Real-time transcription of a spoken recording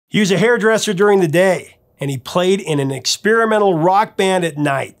He was a hairdresser during the day, and he played in an experimental rock band at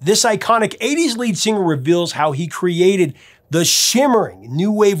night. This iconic 80s lead singer reveals how he created the shimmering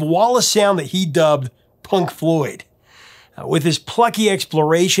new wave wall of sound that he dubbed Punk Floyd. With his plucky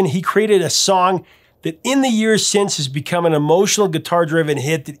exploration, he created a song that in the years since has become an emotional guitar-driven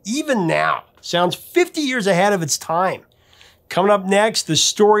hit that even now sounds 50 years ahead of its time. Coming up next, the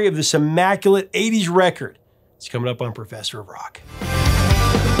story of this immaculate 80s record. It's coming up on Professor of Rock.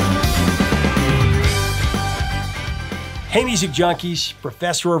 Hey music junkies,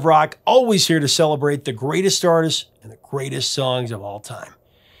 Professor of Rock, always here to celebrate the greatest artists and the greatest songs of all time.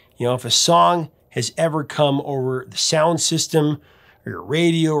 You know, if a song has ever come over the sound system or your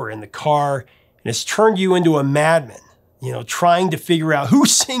radio or in the car and it's turned you into a madman, you know, trying to figure out who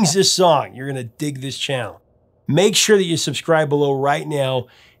sings this song, you're gonna dig this channel. Make sure that you subscribe below right now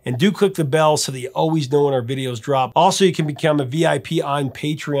and do click the bell so that you always know when our videos drop. Also, you can become a VIP on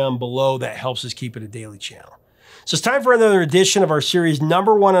Patreon below. That helps us keep it a daily channel. So it's time for another edition of our series,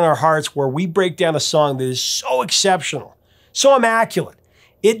 Number One in Our Hearts, where we break down a song that is so exceptional, so immaculate.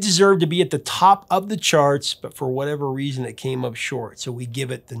 It deserved to be at the top of the charts, but for whatever reason, it came up short. So we give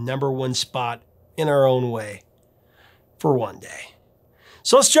it the #1 spot in our own way for one day.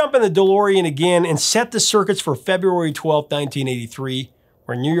 So let's jump in the DeLorean again and set the circuits for February 12th, 1983,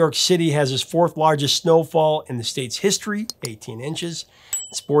 where New York City has its 4th largest snowfall in the state's history, 18 inches.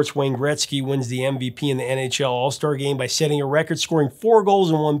 Sports Wayne Gretzky wins the MVP in the NHL All-Star Game by setting a record, scoring 4 goals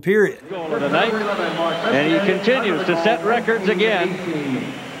in one period. Goal of the night, and he continues to set records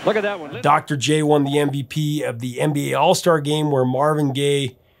again. Look at that one. Dr. J won the MVP of the NBA All-Star Game, where Marvin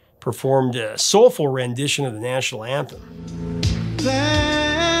Gaye performed a soulful rendition of the national anthem.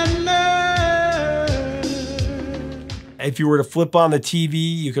 If you were to flip on the TV,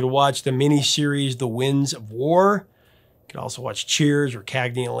 you could watch the mini-series The Winds of War. You could also watch Cheers or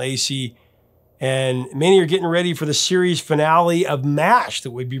Cagney and Lacey. And many are getting ready for the series finale of MASH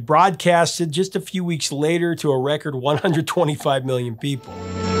that would be broadcasted just a few weeks later to a record 125 million people.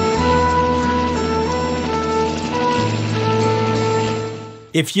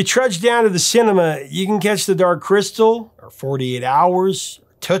 If you trudge down to the cinema, you can catch The Dark Crystal, or 48 Hours,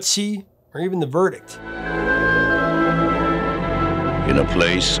 or Tootsie, or even The Verdict. In a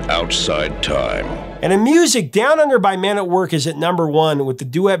place outside time. And in music, Down Under by Men at Work is at #1 with the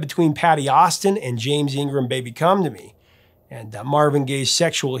duet between Patty Austin and James Ingram, Baby Come to Me, and Marvin Gaye's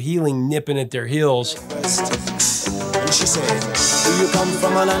Sexual Healing nipping at their heels. And she said, "Do you come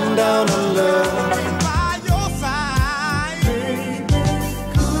from a land down under?"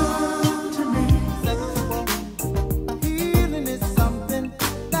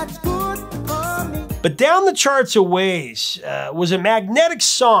 But Down the Charts a Ways was a magnetic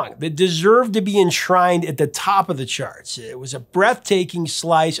song that deserved to be enshrined at the top of the charts. It was a breathtaking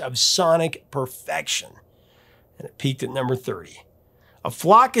slice of sonic perfection, and it peaked at #30. A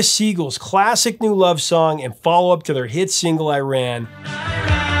Flock of Seagulls, classic new love song and follow-up to their hit single, I Ran.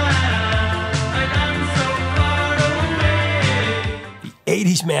 The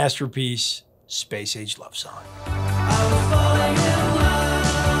 80s masterpiece, Space Age Lovesong.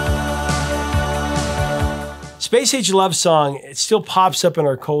 Space Age Lovesong, it still pops up in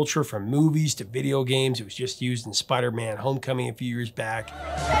our culture from movies to video games. It was just used in Spider-Man Homecoming a few years back.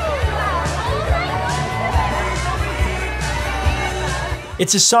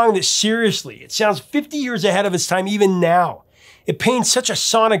 It's a song that seriously, it sounds 50 years ahead of its time even now. It paints such a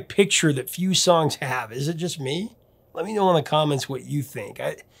sonic picture that few songs have. Is it just me? Let me know in the comments what you think.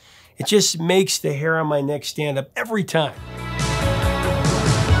 It just makes the hair on my neck stand up every time.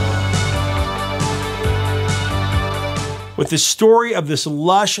 With the story of this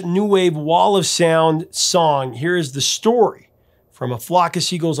lush new wave wall of sound song, here is the story from A Flock of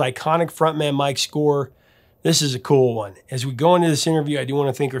Seagulls' iconic frontman Mike Score. This is a cool one. As we go into this interview, I do want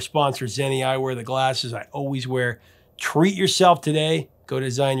to thank our sponsor, Zenni Eyewear, the glasses I always wear. Treat yourself today. Go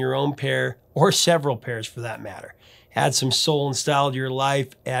design your own pair, or several pairs for that matter. Add some soul and style to your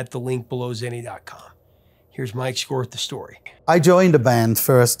life at the link below, zenni.com. Here's Mike Score with the story. I joined a band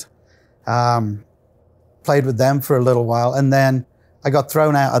first. Played with them for a little while, and then I got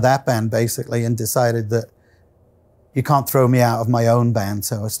thrown out of that band basically and decided that you can't throw me out of my own band,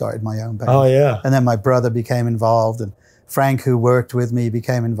 so I started my own band. Oh yeah. And then my brother became involved, and Frank, who worked with me,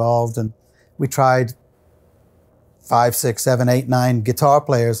 became involved, and we tried 5, 6, 7, 8, 9 guitar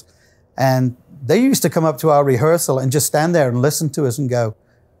players, and they used to come up to our rehearsal and just stand there and listen to us and go,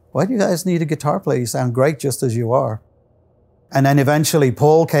 "Why do you guys need a guitar player? You sound great just as you are." And then eventually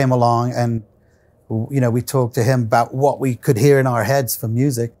Paul came along, and you know, we talked to him about what we could hear in our heads for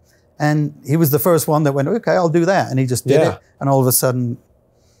music. And he was the first one that went, "Okay, I'll do that." And he just did it. And all of a sudden,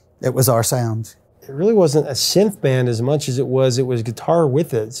 it was our sound. It really wasn't a synth band as much as it was guitar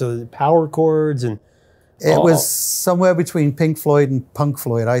with it. So the power chords and... It was somewhere between Pink Floyd and Punk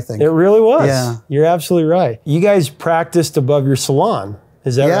Floyd, I think. It really was. Yeah. You're absolutely right. You guys practiced above your salon.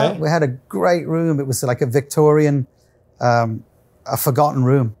 Is that right? Yeah, we had a great room. It was like a Victorian, a forgotten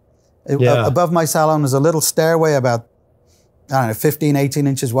room. Above my salon was a little stairway about, I don't know, 15, 18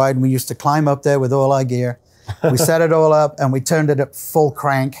 inches wide. And we used to climb up there with all our gear. We set it all up and we turned it up full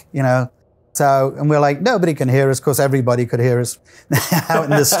crank, you know. So, and we're like, nobody can hear us. Of course, everybody could hear us out in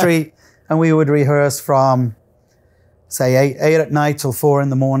the street. And we would rehearse from, say, 8 at night till 4 in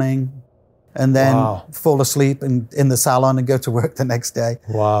the morning, and then fall asleep in the salon and go to work the next day.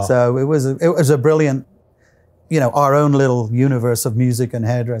 Wow. So it was a brilliant, you know, our own little universe of music and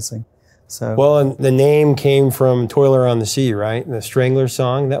hairdressing. So well, and the name came from Toiler on the Sea, right? The Strangler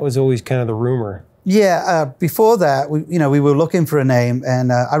song. That was always kind of the rumor. Yeah. Before that, we were looking for a name,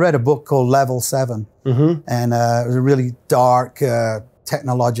 and I read a book called Level 7, and it was a really dark,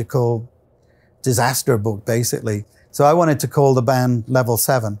 technological disaster book, basically. So I wanted to call the band Level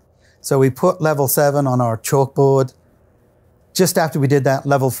 7. So we put Level 7 on our chalkboard. Just after we did that,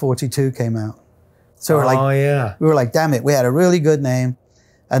 Level 42 came out. So we were like, damn it, we had a really good name.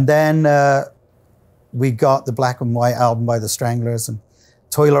 And then we got the Black and White album by the Stranglers, and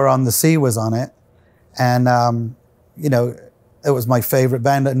Toiler on the Sea was on it. And, you know, it was my favorite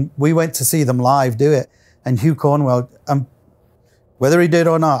band. And we went to see them live do it. And Hugh Cornwell, whether he did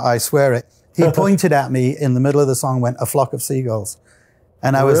or not, I swear it, he pointed at me in the middle of the song, went, "A Flock of Seagulls."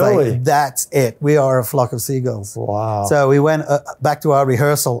 And I was like, that's it. We are a flock of seagulls. Wow. So we went back to our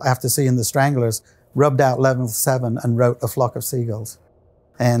rehearsal after seeing the Stranglers, rubbed out Level 7 and wrote "A Flock of Seagulls."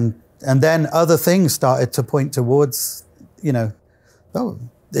 And then other things started to point towards, you know, oh,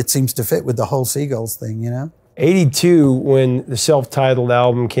 it seems to fit with the whole Seagulls thing, you know? 82, when the self-titled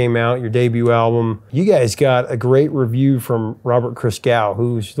album came out, your debut album, you guys got a great review from Robert Christgau,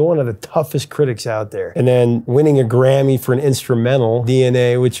 who's one of the toughest critics out there. And then winning a Grammy for an instrumental,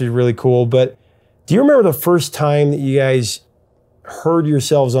 DNA, which is really cool. But do you remember the first time that you guys heard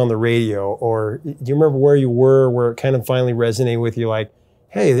yourselves on the radio? Or do you remember where you were, where it kind of finally resonated with you, like,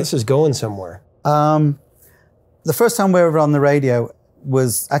 hey, this is going somewhere? The first time we were on the radio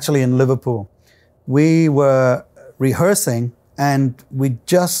was actually in Liverpool. We were rehearsing and we'd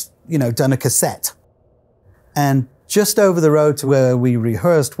just, you know, done a cassette. And just over the road to where we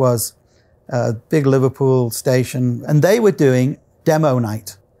rehearsed was a big Liverpool station, and they were doing demo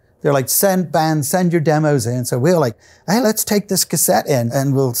night. They're like, send your demos in. So we were like, hey, let's take this cassette in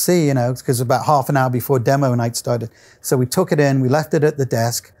and we'll see, you know, because about half an hour before demo night started. So we took it in, we left it at the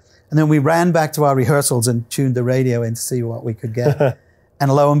desk, and then we ran back to our rehearsals and tuned the radio in to see what we could get.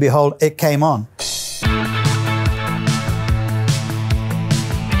 And lo and behold, it came on.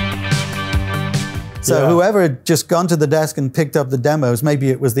 So whoever had just gone to the desk and picked up the demos, maybe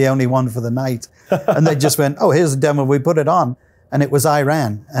it was the only one for the night. And they just went, oh, here's a demo, we put it on. And it was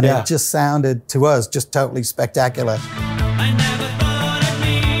Iran. And it just sounded to us just totally spectacular. I never thought I'd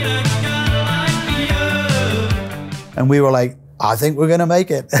meet a girl like you. And we were like, I think we're gonna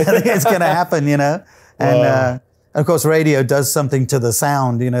make it. I think it's gonna happen, you know? And of course, radio does something to the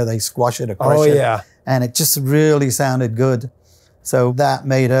sound, you know, they squash it or crush it. Yeah. And it just really sounded good. So that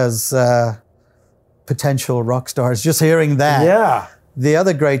made us potential rock stars, just hearing that. Yeah. The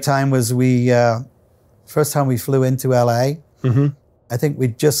other great time was first time we flew into LA. I think we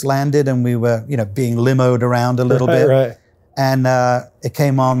just landed and we were, you know, being limoed around a little bit. Right. And it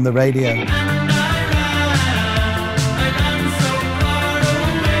came on the radio.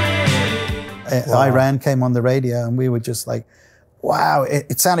 Iran came on the radio and we were just like, wow,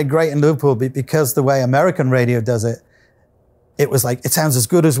 it sounded great in Liverpool, but because the way American radio does it, it was like, it sounds as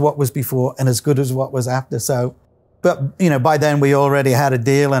good as what was before and as good as what was after. So, but, you know, by then we already had a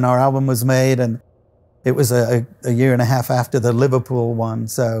deal and our album was made, and it was a year and a half after the Liverpool one.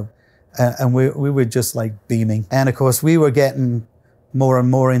 So, and we were just like beaming. And of course we were getting more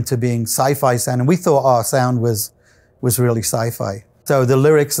and more into being sci-fi sound, and we thought our sound was really sci-fi. So the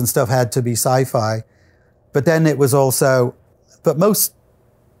lyrics and stuff had to be sci-fi, but then it was also, but most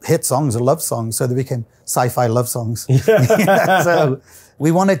hit songs are love songs, so they became sci-fi love songs. So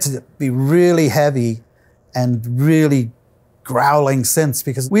we wanted to be really heavy and really growling synths,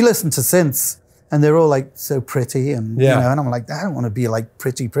 because we listen to synths and they're all like so pretty, and you know, and I'm like, I don't want to be like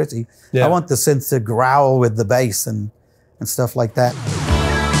pretty. I want the synth to growl with the bass and stuff like that.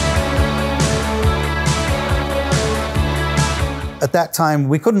 At that time,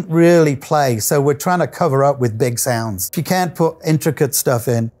 we couldn't really play, so we're trying to cover up with big sounds. If you can't put intricate stuff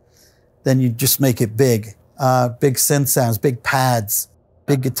in, then you just make it big. Big synth sounds, big pads.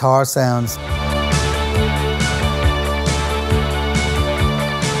 big guitar sounds.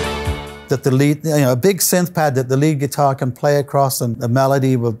 That the lead, a big synth pad that the lead guitar can play across and the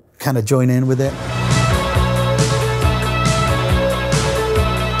melody will kind of join in with it.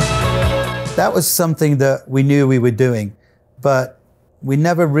 That was something that we knew we were doing, but we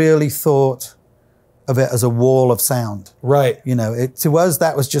never really thought of it as a wall of sound. Right. To us,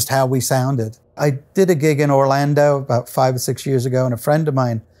 that was just how we sounded. I did a gig in Orlando about 5 or 6 years ago, and a friend of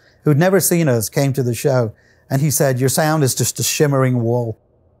mine who'd never seen us came to the show, and he said, "Your sound is just a shimmering wall."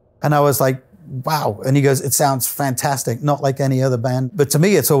 And I was like, wow. And he goes, "It sounds fantastic, not like any other band." But to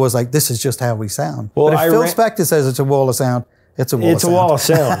me, it's always like, this is just how we sound. Well, but if Phil Spector says it's a wall of sound, it's a wall of sound. It's a wall of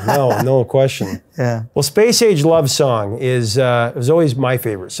sound, no question. Yeah. Well, Space Age Lovesong was always my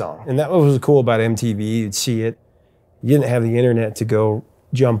favorite song. And that was cool about MTV. You'd see it. You didn't have the internet to go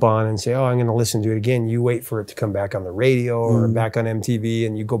jump on and say, oh, I'm going to listen to it again. You wait for it to come back on the radio or back on MTV,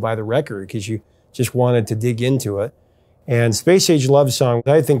 and you go buy the record because you just wanted to dig into it. And Space Age Lovesong,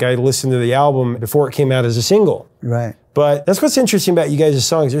 I think I listened to the album before it came out as a single. Right. But that's what's interesting about you guys'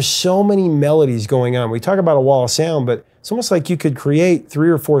 songs. There's so many melodies going on. We talk about a wall of sound, but it's almost like you could create 3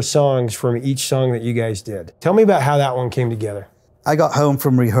 or 4 songs from each song that you guys did. Tell me about how that one came together. I got home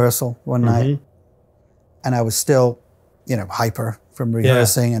from rehearsal one night, and I was still, hyper from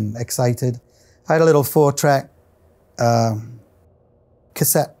rehearsing and excited. I had a little 4-track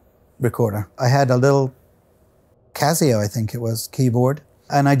cassette recorder. I had a little Casio, I think it was, keyboard.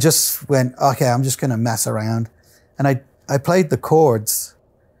 And I just went, okay, I'm just going to mess around. And I played the chords,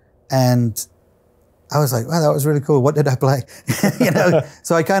 and I was like, wow, that was really cool. What did I play?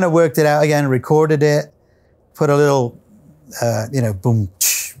 So I kind of worked it out again, recorded it, put a little, boom,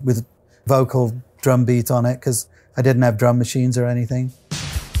 with vocal drum beat on it, because I didn't have drum machines or anything.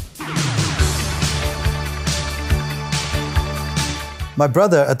 My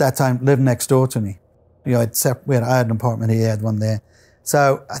brother at that time lived next door to me. I had an apartment, he had one there.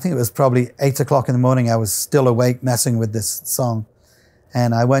 So I think it was probably 8 o'clock in the morning. I was still awake messing with this song.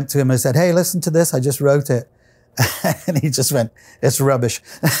 And I went to him and I said, hey, listen to this. I just wrote it. And he just went, it's rubbish.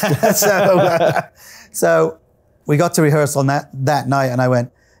 So we got to rehearsal that night, and I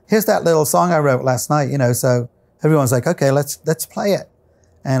went, here's that little song I wrote last night, so everyone's like, okay, let's play it.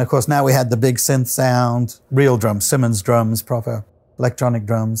 And of course, now we had the big synth sound, real drums, Simmons drums, proper electronic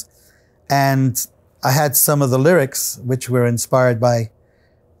drums. And I had some of the lyrics, which were inspired by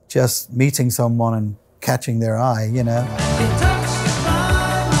just meeting someone and catching their eye,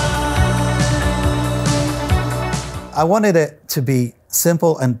 I wanted it to be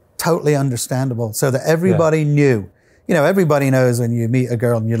simple and totally understandable so that everybody knew. Everybody knows when you meet a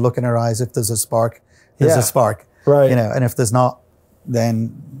girl and you look in her eyes, if there's a spark, there's a spark. Right. And if there's not,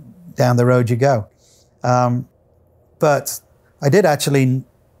 then down the road you go. But I did actually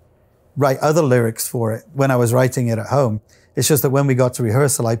write other lyrics for it when I was writing it at home. It's just that when we got to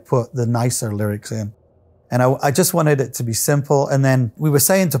rehearsal, I put the nicer lyrics in. And I just wanted it to be simple. And then we were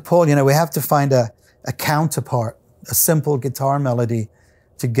saying to Paul, we have to find a counterpart, a simple guitar melody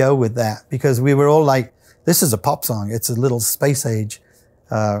to go with that. Because we were all like, this is a pop song. It's a little space age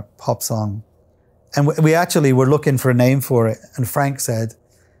pop song. And we actually were looking for a name for it. And Frank said,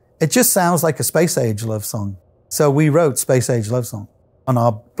 it just sounds like a space age love song. So we wrote Space Age Lovesong on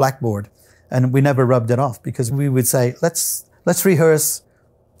our blackboard, and we never rubbed it off because we would say, let's rehearse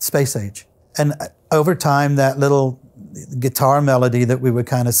Space Age. And over time, that little guitar melody that we were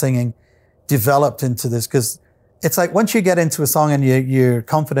kind of singing developed into this, because it's like once you get into a song and you're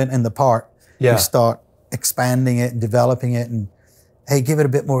confident in the part, you start expanding it and developing it, and hey, give it a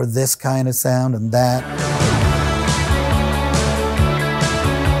bit more of this kind of sound and that.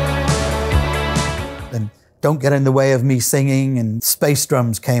 Don't Get in the Way of Me Singing, and Space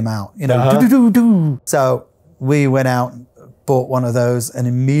Drums came out, do-do-do-do. So we went out and bought one of those, and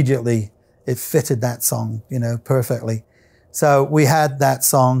immediately it fitted that song, perfectly. So we had that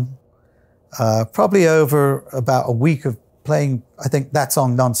song probably over about a week of playing, I think, that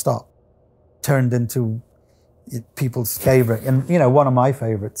song nonstop. Turned into people's favorite, and, one of my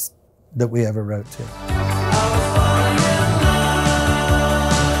favorites that we ever wrote too.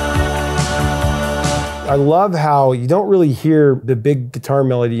 I love how you don't really hear the big guitar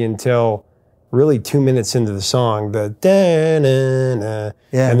melody until really 2 minutes into the song, the da-na-na,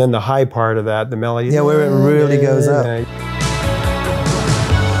 and then the high part of that, the melody. Yeah, where it really goes up.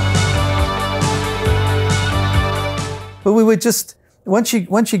 But we would just, once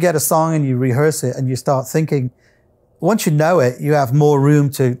you get a song and you rehearse it and you start thinking, once you know it, you have more room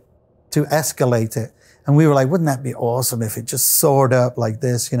to escalate it. And we were like, wouldn't that be awesome if it just soared up like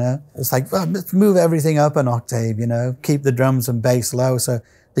this, you know? It's like, well, let's move everything up an octave, you know? Keep the drums and bass low so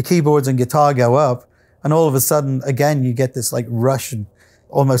the keyboards and guitar go up. And all of a sudden, again, you get this like rush, and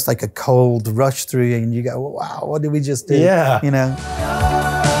almost like a cold rush through you, and you go, wow, what did we just do? Yeah. You know?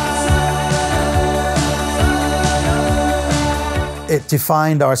 It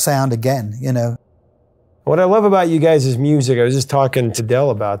defined our sound again, you know? What I love about you guys' music, I was just talking to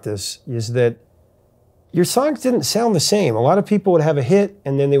Del about this, is that your songs didn't sound the same. A lot of people would have a hit,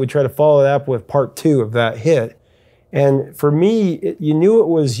 and then they would try to follow it up with part 2 of that hit. And for me, you knew it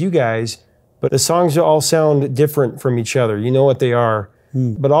was you guys, but the songs all sound different from each other. You know what they are.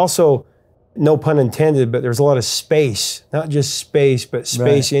 But also, no pun intended, but there's a lot of space. Not just space, but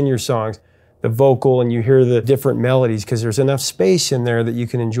space in your songs. The vocal, and you hear the different melodies, because there's enough space in there that you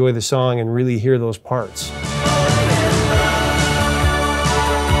can enjoy the song and really hear those parts.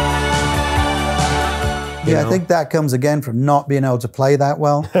 Yeah, I think that comes again from not being able to play that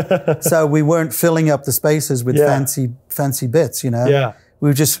well. So we weren't filling up the spaces with fancy bits, you know? Yeah. We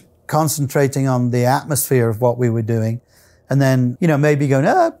were just concentrating on the atmosphere of what we were doing. And then, you know, maybe going,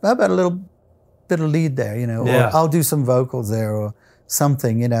 how about a little bit of lead there, you know? Or I'll do some vocals there or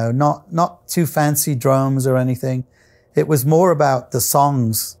something, you know? Not too fancy drums or anything. It was more about the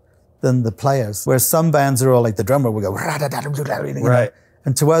songs than the players. Whereas some bands are all like, the drummer will go, you know?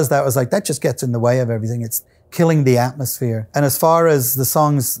 And to us, that was like, that just gets in the way of everything. It's killing the atmosphere. And as far as the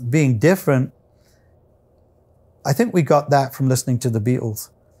songs being different, I think we got that from listening to the Beatles.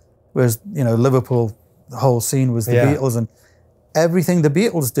 Whereas, you know, Liverpool, the whole scene was the Beatles, and everything the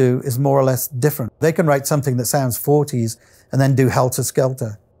Beatles do is more or less different. They can write something that sounds 40s and then do Helter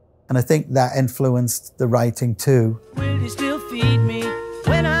Skelter. And I think that influenced the writing too. Will you still feed me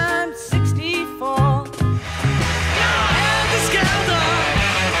when I'm 64?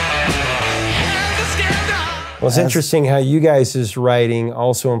 Well, it's interesting how you guys' writing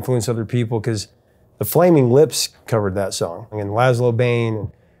also influenced other people, because the Flaming Lips covered that song, and Laszlo Bain.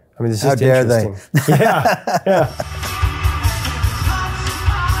 And, I mean, this is interesting. Yeah.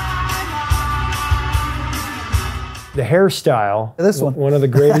 The hairstyle. This one of the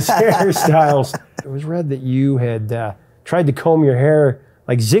greatest hairstyles. It was read that you had tried to comb your hair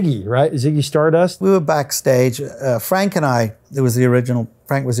like Ziggy, right? Ziggy Stardust? We were backstage. Frank and I,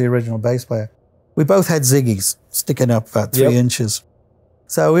 Frank was the original bass player. We both had Ziggies sticking up about 3 inches.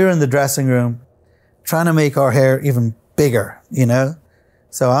 So we were in the dressing room trying to make our hair even bigger, you know?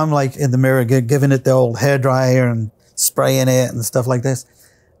 So I'm like in the mirror giving it the old hairdryer and spraying it and stuff like this.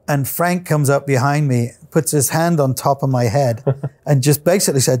 And Frank comes up behind me, puts his hand on top of my head and just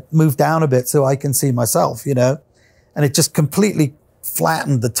basically said, move down a bit so I can see myself, you know? And it just completely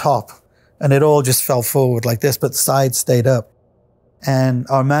flattened the top, and it all just fell forward like this, but the sides stayed up. And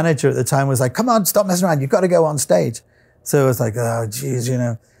our manager at the time was like, come on, stop messing around. You've got to go on stage. So it was like, oh, geez, you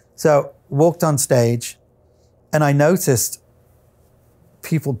know. So walked on stage, and I noticed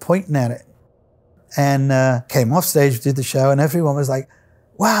people pointing at it, and came off stage, did the show, and everyone was like,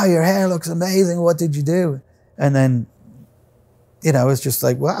 wow, your hair looks amazing. What did you do? And then, you know, it was just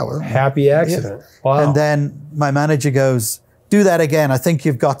like, wow. Happy accident. Yeah. Wow. And then my manager goes, do that again. I think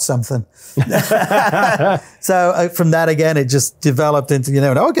you've got something. So from that again, it just developed into, you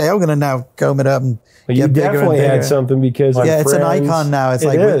know, okay, I'm going to now comb it up and well, you definitely had something, because it's an icon now. It's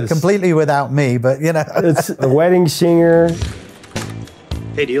like completely without me, but you know. It's the wedding singer.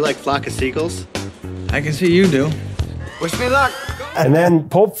 Hey, do you like Flock of Seagulls? I can see you do. Wish me luck. And then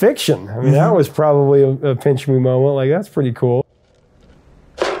Pulp Fiction. I mean, that was probably a pinch me moment. Like, that's pretty cool.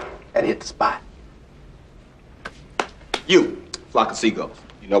 And hit the spot. You, Flock of Seagulls.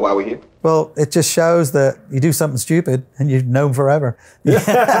 You know why we're here? Well, it just shows that you do something stupid and you're known forever.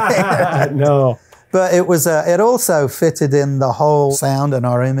 No. But it was, it also fitted in the whole sound and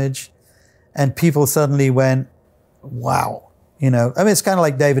our image. And people suddenly went, wow. You know, I mean, it's kind of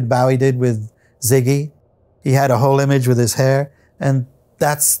like David Bowie did with Ziggy. He had a whole image with his hair, and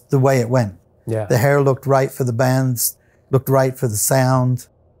that's the way it went. Yeah. The hair looked right for the bands, looked right for the sound.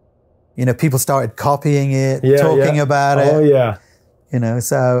 You know, people started copying it, talking about it. Oh, yeah. You know,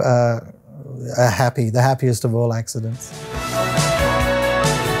 so the happiest of all accidents.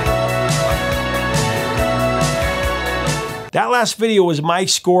 That last video was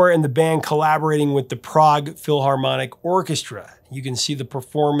Mike's score and the band collaborating with the Prague Philharmonic Orchestra. You can see the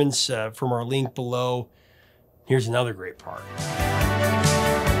performance from our link below. Here's another great part.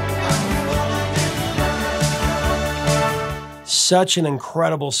 Such an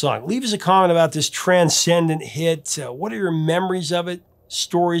incredible song. Leave us a comment about this transcendent hit. What are your memories of it?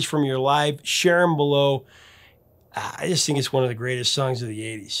 Stories from your life? Share them below. I just think it's one of the greatest songs of the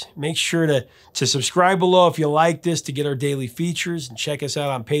 80s. Make sure to subscribe below if you like this to get our daily features, and check us out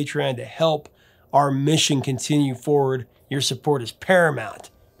on Patreon to help our mission continue forward. Your support is paramount.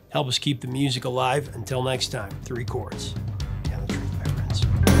 Help us keep the music alive. Until next time, 3 chords.